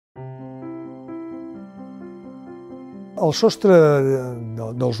El sostre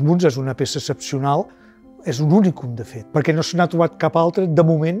dels Munts és una peça excepcional, és un únicum, de fet, perquè no se n'ha trobat cap altre, de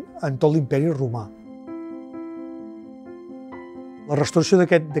moment, en tot l'imperi romà. La restauració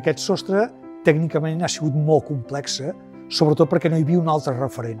d'aquest sostre tècnicament ha sigut molt complexa, sobretot perquè no hi havia un altre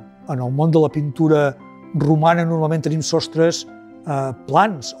referent. En el món de la pintura romana normalment tenim sostres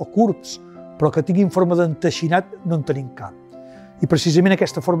plans o curts, però que tinguin forma d'enteixinat no en tenim cap. I precisament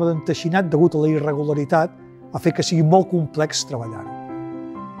aquesta forma d'enteixinat, degut a la irregularitat, ha fet que sigui molt complex treballar-ho.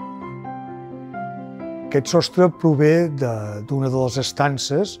 Aquest sostre prové d'una de les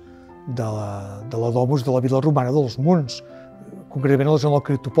estances de la domus de la vila romana dels Munts, concretament a la zona del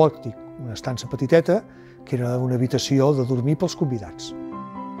criptopòrtic, una estança petiteta que era una habitació de dormir pels convidats.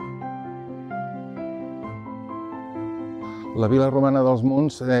 La vila romana dels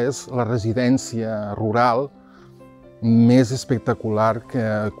Munts és la residència rural més espectacular que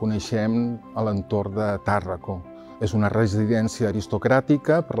coneixem a l'entorn de Tàrraco. És una residència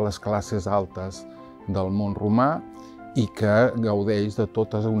aristocràtica per a les classes altes del món romà i que gaudeix de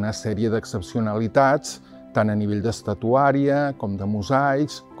tota una sèrie d'excepcionalitats, tant a nivell d'estatuària, com de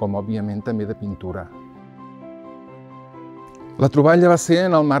mosaics, com, òbviament, també de pintura. La troballa va ser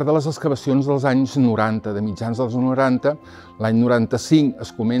en el marc de les excavacions dels anys 90, de mitjans dels 90. L'any 95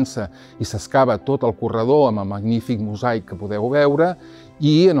 es comença i s'excava tot el corredor amb el magnífic mosaic que podeu veure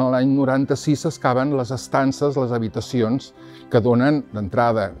i en l'any 96 s'excaven les estances, les habitacions, que donen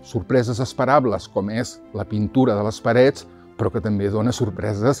d'entrada sorpreses esperables, com és la pintura de les parets, però que també dona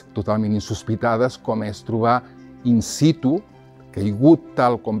sorpreses totalment insospitades, com és trobar in situ, caigut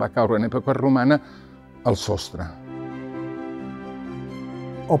tal com va caure en època romana, el sostre.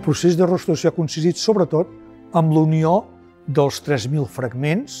 El procés de restauració ha consistit sobretot amb l'unió dels 3.000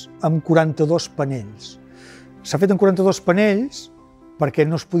 fragments amb 42 panells. S'ha fet en 42 panells perquè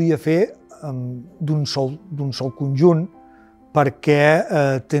no es podia fer d'un sol conjunt,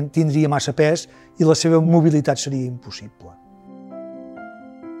 perquè tindria massa pes i la seva mobilitat seria impossible.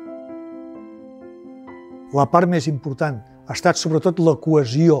 La part més important ha estat sobretot la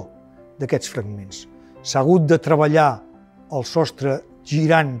cohesió d'aquests fragments. S'ha hagut de treballar el sostre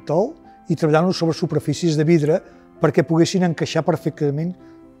girant-te'l i treballant-lo sobre superfícies de vidre perquè poguessin encaixar perfectament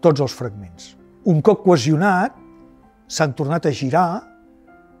tots els fragments. Un cop cohesionat, s'han tornat a girar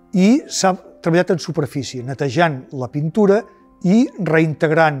i s'ha treballat en superfície, netejant la pintura i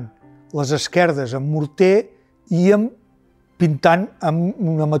reintegrant les esquerdes amb morter i pintant amb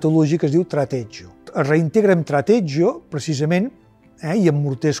una metodologia que es diu trateggio. Es reintegra amb trateggio, precisament, i amb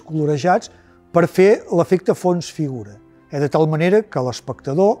morters colorejats, per fer l'efecte fons-figura, de tal manera que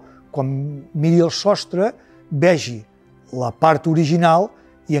l'espectador, quan miri el sostre, vegi la part original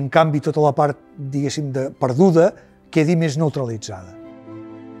i, en canvi, tota la part, diguéssim, perduda, quedi més neutralitzada.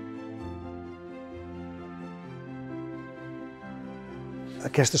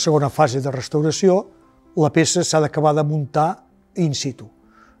 Aquesta segona fase de restauració, la peça s'ha d'acabar de muntar in situ.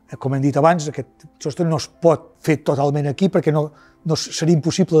 Com hem dit abans, aquest sostre no es pot fer totalment aquí perquè seria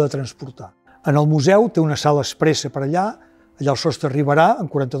impossible de transportar. En el museu té una sala expressa per allà el sostre arribarà en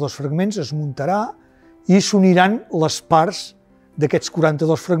 42 fragments, es muntarà i s'uniran les parts d'aquests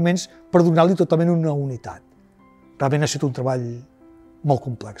 42 fragments per donar-li totalment una unitat. Realment ha estat un treball molt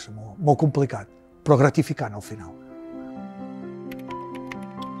complex, molt complicat, però gratificant al final.